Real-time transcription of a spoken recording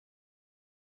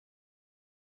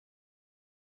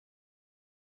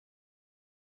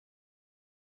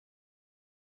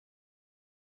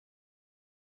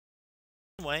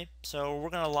way. So we're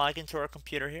going to log into our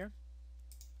computer here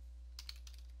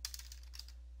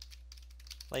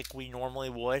like we normally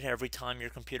would. Every time your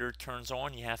computer turns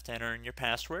on, you have to enter in your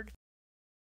password.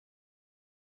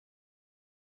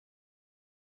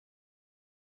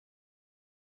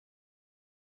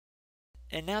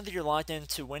 And now that you're logged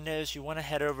into Windows, you want to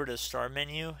head over to the Start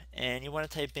menu and you want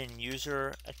to type in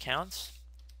User Accounts.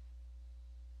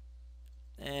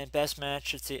 And best match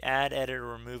should say Add, Edit, or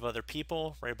Remove Other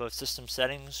People right above System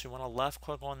Settings. You want to left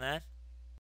click on that.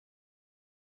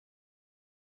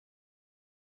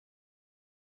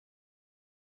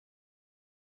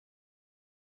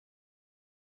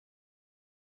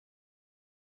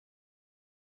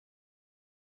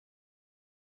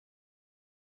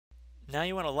 Now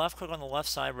you want to left click on the left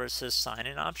side where it says Sign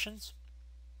In Options.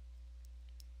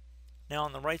 Now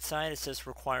on the right side it says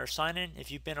Require Sign In.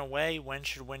 If you've been away, when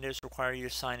should Windows require you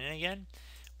to sign in again?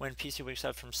 When PC wakes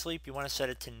up from sleep, you want to set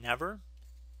it to Never.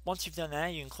 Once you've done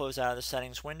that, you can close out of the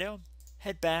settings window,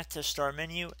 head back to Start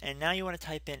menu, and now you want to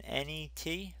type in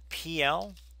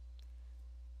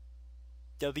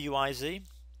𝙁𝙬𝙚𝙗𝙚.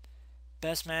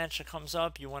 Best match that comes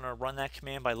up, you want to run that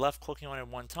command by left clicking on it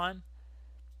one time.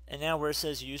 And now where it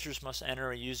says users must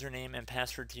enter a username and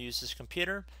password to use this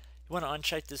computer, you want to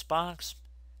uncheck this box,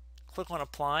 click on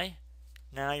Apply.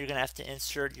 Now you're going to have to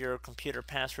insert your computer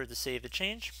password to save the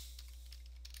change.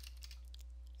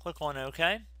 Click on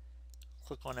OK.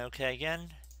 Click on OK again.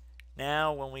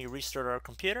 Now when we restart our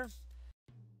computer,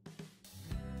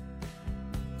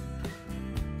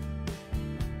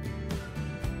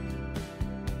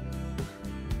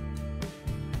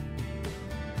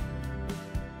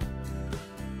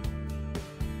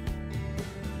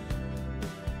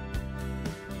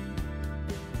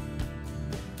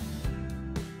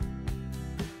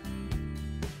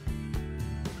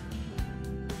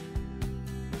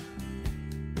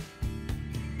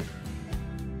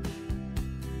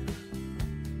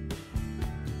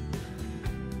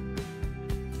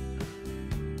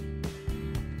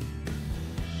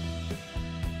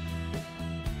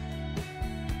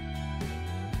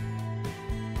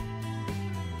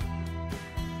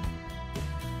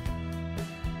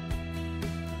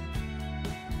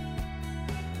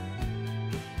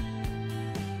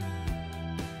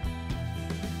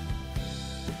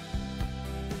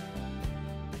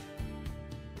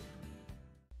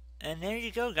 and there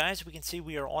you go, guys. We can see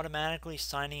we are automatically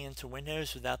signing into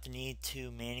Windows without the need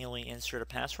to manually insert a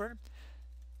password.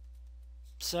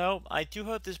 So I do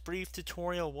hope this brief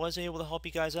tutorial was able to help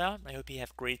you guys out. I hope you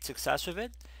have great success with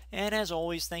it. And as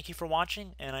always, thank you for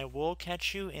watching, and I will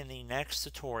catch you in the next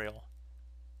tutorial.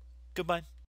 Goodbye.